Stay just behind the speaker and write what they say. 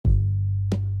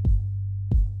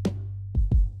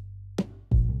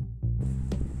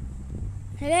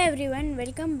Hello everyone,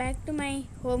 welcome back to my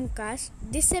homecast.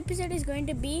 This episode is going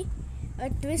to be a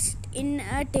twist in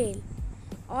a tale.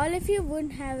 All of you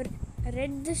would have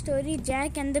read the story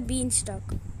Jack and the Beanstalk.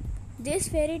 This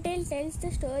fairy tale tells the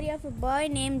story of a boy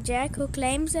named Jack who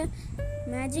climbs a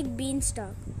magic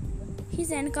beanstalk.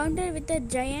 His encounter with a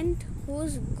giant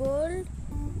whose gold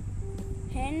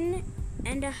hen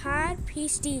and a harp he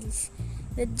steals.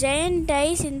 The giant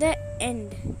dies in the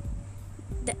end.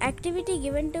 The activity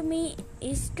given to me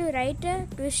is to write a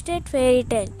twisted fairy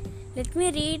tale. Let me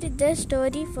read the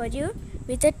story for you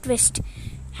with a twist.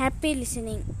 Happy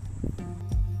listening.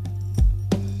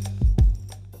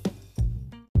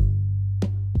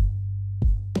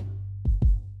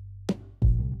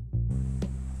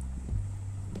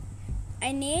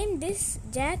 I named this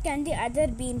Jack and the Other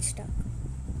Beanstalk.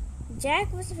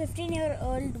 Jack was a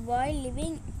 15-year-old boy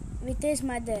living with his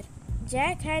mother.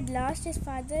 Jack had lost his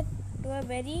father to a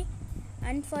very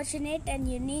unfortunate and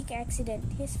unique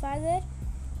accident. His father,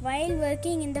 while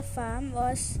working in the farm,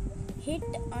 was hit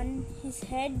on his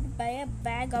head by a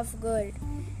bag of gold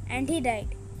and he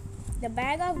died. The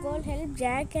bag of gold helped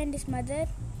Jack and his mother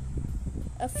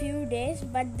a few days,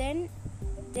 but then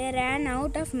they ran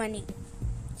out of money.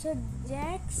 So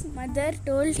Jack's mother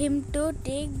told him to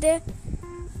take the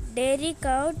dairy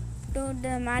cow to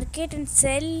the market and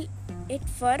sell it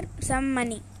for some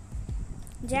money.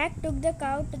 Jack took the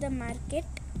cow to the market.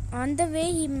 On the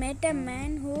way, he met a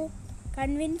man who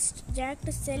convinced Jack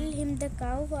to sell him the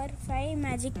cow for 5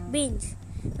 magic beans.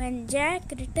 When Jack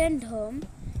returned home,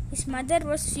 his mother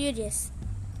was furious.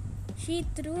 She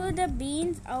threw the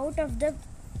beans out of the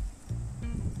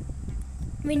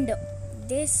window.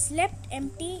 They slept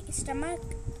empty stomach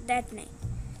that night.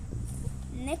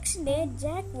 Next day,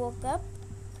 Jack woke up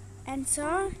and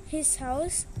saw his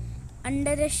house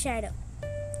under a shadow.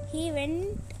 He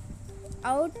went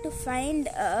out to find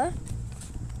a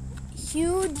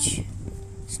huge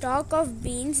stalk of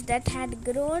beans that had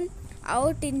grown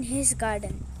out in his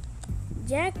garden.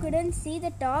 Jack couldn't see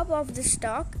the top of the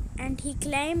stalk and he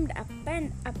climbed up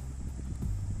and up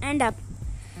and up.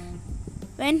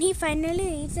 When he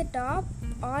finally reached the top,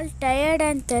 all tired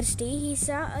and thirsty, he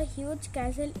saw a huge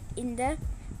castle in the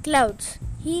clouds.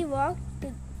 He walked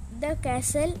to the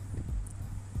castle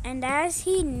and as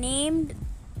he near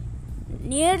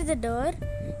the door,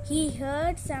 he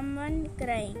heard someone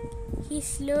crying. He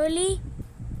slowly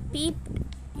peeped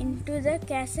into the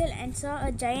castle and saw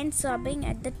a giant sobbing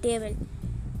at the table.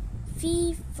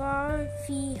 "Fee, faw,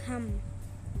 fee, hum,"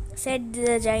 said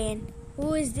the giant.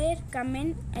 "Who is there? Come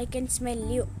in, I can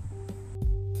smell you."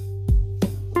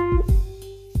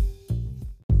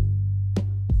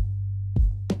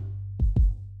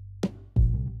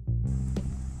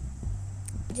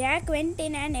 Jack went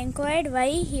in and inquired why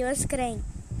he was crying.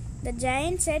 The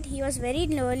giant said he was very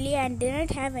lonely and did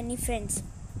not have any friends.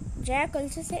 Jack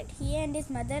also said he and his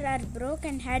mother are broke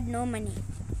and had no money.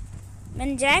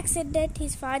 When Jack said that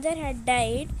his father had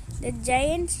died, the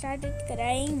giant started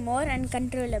crying more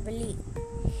uncontrollably.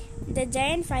 The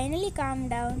giant finally calmed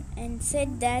down and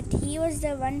said that he was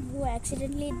the one who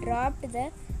accidentally dropped the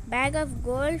bag of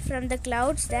gold from the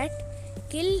clouds that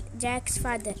killed Jack's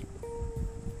father.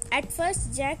 At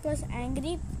first, Jack was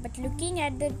angry, but looking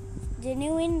at the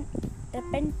genuine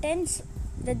repentance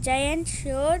the giant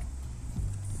showed,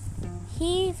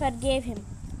 he forgave him.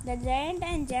 The giant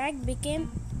and Jack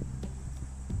became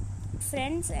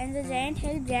friends and the giant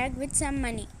helped Jack with some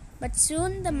money. But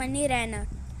soon the money ran out.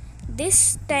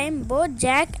 This time both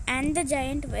Jack and the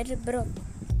giant were broke.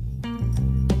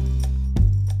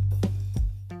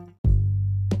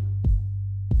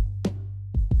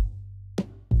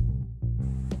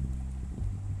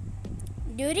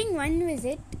 During one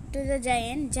visit to the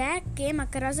giant, Jack came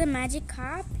across a magic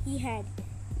harp he had.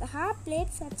 The harp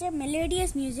played such a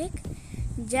melodious music.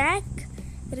 Jack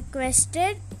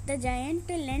requested the giant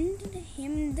to lend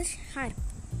him the harp,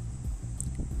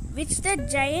 which the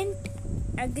giant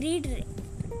agreed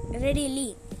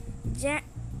readily.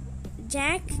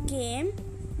 Jack came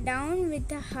down with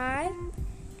the harp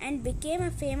and became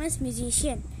a famous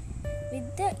musician.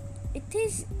 With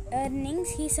his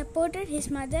earnings, he supported his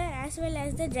mother as well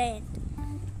as the giant.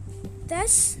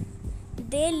 Thus,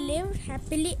 they lived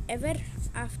happily ever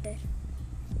after.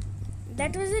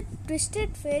 That was a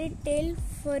twisted fairy tale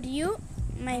for you,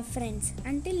 my friends.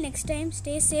 Until next time,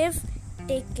 stay safe,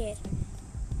 take care.